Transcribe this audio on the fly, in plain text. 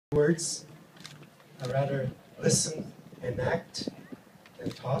words. I rather listen and act than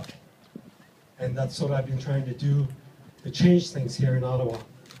talk. And that's what I've been trying to do to change things here in Ottawa,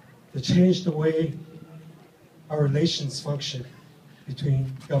 to change the way our relations function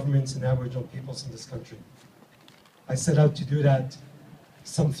between governments and Aboriginal peoples in this country. I set out to do that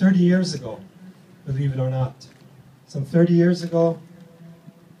some 30 years ago, believe it or not. Some 30 years ago,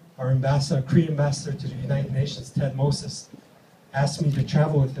 our ambassador, Cree ambassador to the United Nations, Ted Moses, asked me to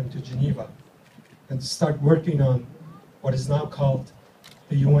travel with him to Geneva and to start working on what is now called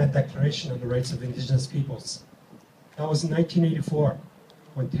the UN Declaration on the Rights of Indigenous Peoples. That was in 1984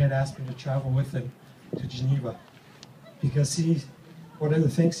 when Ted asked me to travel with him to Geneva, because one of the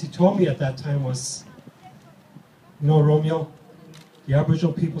things he told me at that time was, you know, Romeo, the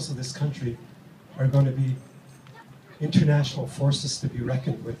Aboriginal peoples of this country are going to be international forces to be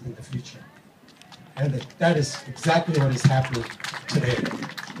reckoned with in the future. And that is exactly what is happening today,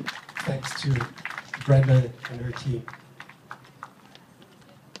 thanks to Brenda and her team.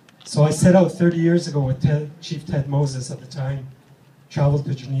 So I set out 30 years ago with Chief Ted Moses at the time, traveled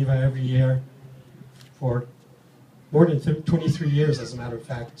to Geneva every year for more than 23 years, as a matter of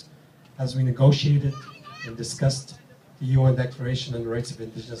fact, as we negotiated and discussed the UN Declaration on the Rights of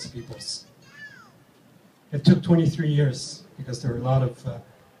Indigenous Peoples. It took 23 years because there were a lot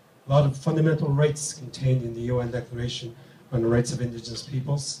of fundamental rights contained in the UN Declaration on the Rights of Indigenous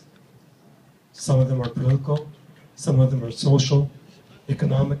Peoples. Some of them are political, some of them are social,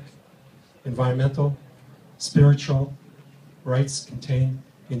 economic, environmental, spiritual rights contained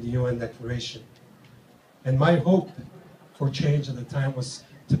in the UN Declaration. And my hope for change at the time was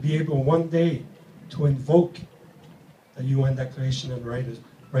to be able one day to invoke the UN Declaration on the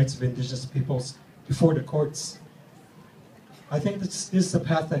Rights of Indigenous Peoples before the courts. I think this is the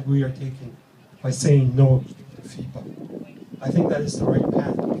path that we are taking by saying no to FIPA. I think that is the right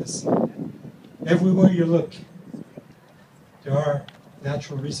path, because everywhere you look, there are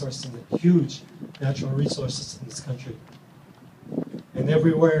natural resources, huge natural resources in this country. And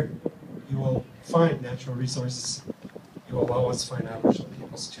everywhere you will find natural resources, you will always find Aboriginal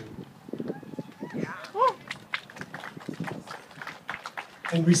peoples too.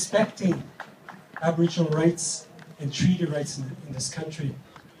 And respecting Aboriginal rights and treaty rights in this country,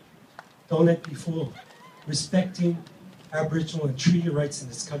 don't let me be fooled. Respecting Aboriginal and treaty rights in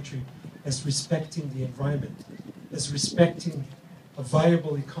this country is respecting the environment, is respecting a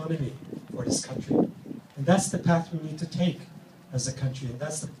viable economy for this country. And that's the path we need to take as a country, and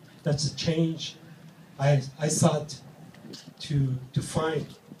that's the change I sought to find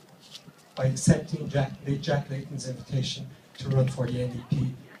by accepting Jack Layton's invitation to run for the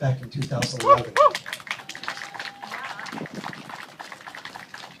NDP back in 2011.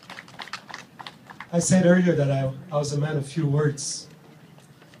 I said earlier that I was a man of few words,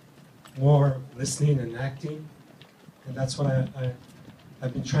 more listening and acting, and that's what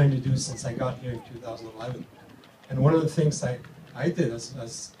I've been trying to do since I got here in 2011. And one of the things I did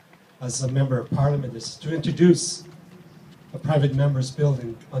as a member of Parliament is to introduce a private member's bill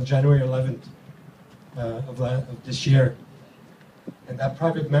on January 11th of this year. And that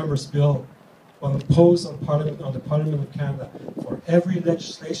private member's bill will impose on the Parliament of Canada for every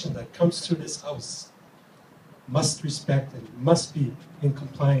legislation that comes through this House must respect and must be in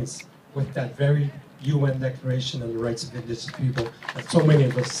compliance with that very UN Declaration on the Rights of Indigenous People that so many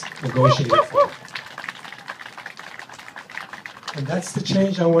of us negotiated for. And that's the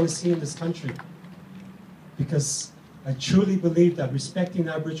change I want to see in this country, because I truly believe that respecting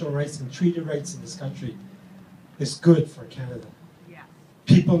Aboriginal rights and treaty rights in this country is good for Canada. Yeah.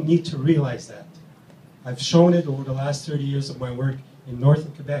 People need to realize that. I've shown it over the last 30 years of my work in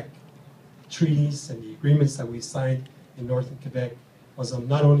Northern Quebec. Treaties and the agreements that we signed in Northern Quebec was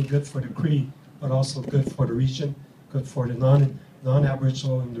not only good for the Cree, but also good for the region, good for the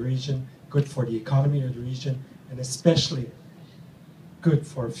non-Aboriginal in the region, good for the economy of the region, and especially good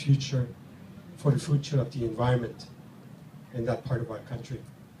for the future of the environment in that part of our country.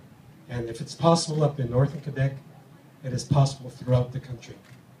 And if it's possible up in Northern Quebec, it is possible throughout the country.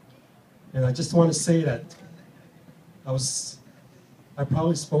 And I just want to say that I've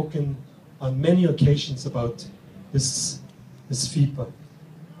probably spoken on many occasions about this FIPA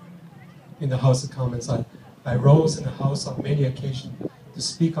in the House of Commons. I rose in the House on many occasions to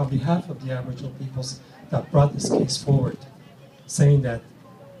speak on behalf of the Aboriginal peoples that brought this case forward, saying that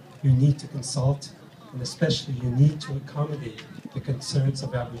you need to consult, and especially you need to accommodate the concerns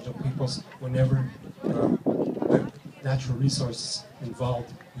of Aboriginal peoples whenever there are natural resources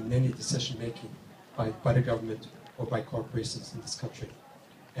involved in any decision making by the government or by corporations in this country.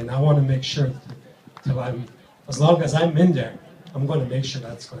 And I want to make sure that as long as I'm in there, I'm going to make sure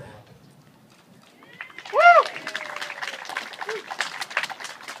that's going to happen.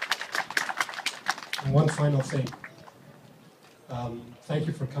 And one final thing. Thank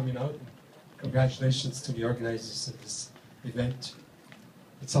you for coming out. Congratulations to the organizers of this event.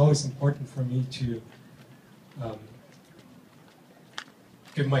 It's always important for me to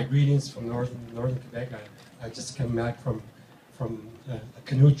give my greetings from northern Quebec. I just came back from a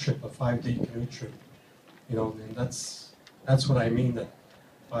canoe trip, a 5-day canoe trip. You know, and that's what I mean that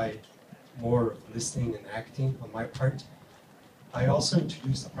by more listening and acting on my part. I also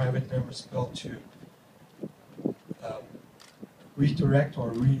introduced a private members bill to redirect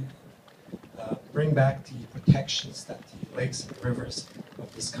or bring back the protections that the lakes and rivers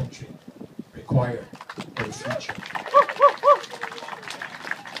of this country require for the future.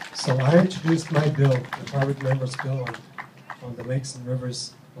 So I introduced my bill, the private members bill on the lakes and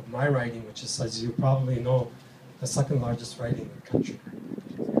rivers of my riding, which is, as you probably know, the second largest riding in the country.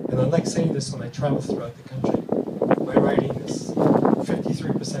 And I like saying this when I travel throughout the country. My riding is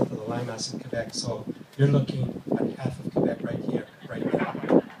 53% of the landmass in Quebec, so you're looking at half of Quebec right here, right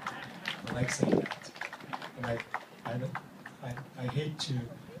now. I like saying that. And I hate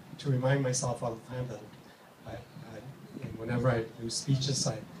to remind myself all the time that whenever I do speeches,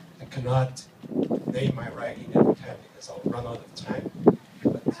 I cannot name my riding every time because I'll run out of time.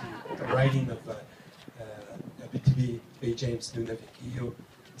 But the riding of Abitibi, Bay James, Nunavik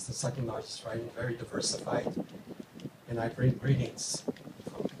is the second largest riding, very diversified. And I bring greetings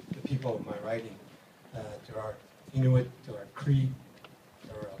from the people of my riding. There are Inuit, there are Cree,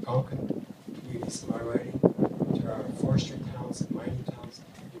 there are Algonquin communities in my riding. There are forestry towns and mining towns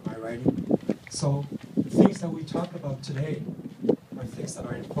in my riding. So the things that we talk about today are things that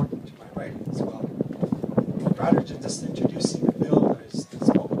are important to my writing as well. Rather than just introducing the bill that I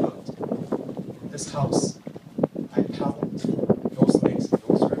spoke about in this house, I paddled those lakes and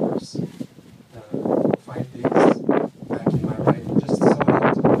those rivers 5 days back in my writing, just so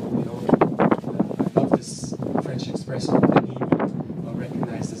that, you know, I love this French expression, I'll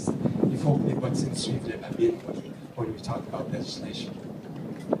recognize this, il faut que les bottines suivent les babines when we talk about legislation.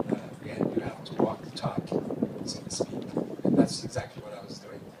 You have to walk the talk, so to speak. And that's exactly what I was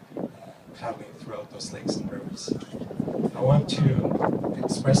doing, paddling throughout those lakes and rivers. I want to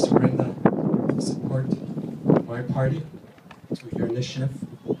express to Brenda the support of my party to your initiative.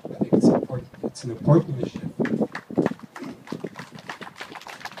 I think it's important. It's an important initiative.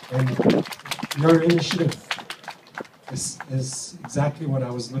 And your initiative is exactly what I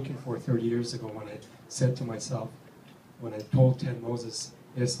was looking for 30 years ago when I said to myself, when I told Ted Moses,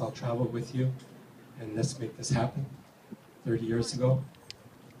 yes, I'll travel with you, and let's make this happen, 30 years ago.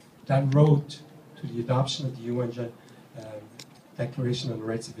 That road to the adoption of the UN Declaration on the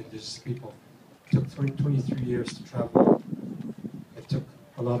Rights of Indigenous People took 23 years to travel. It took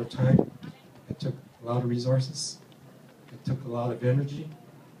a lot of time, it took a lot of resources, it took a lot of energy,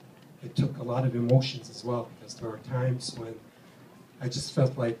 it took a lot of emotions as well, because there were times when I just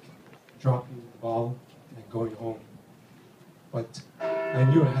felt like dropping the ball and going home. But I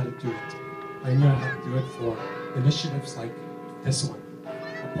knew I had to do it. I knew I had to do it for initiatives like this one,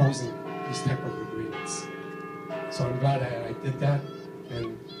 opposing these type of agreements. So I'm glad I did that,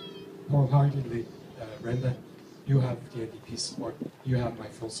 and wholeheartedly, Brenda, you have the NDP support. You have my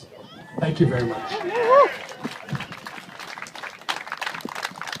full support. Thank you very much.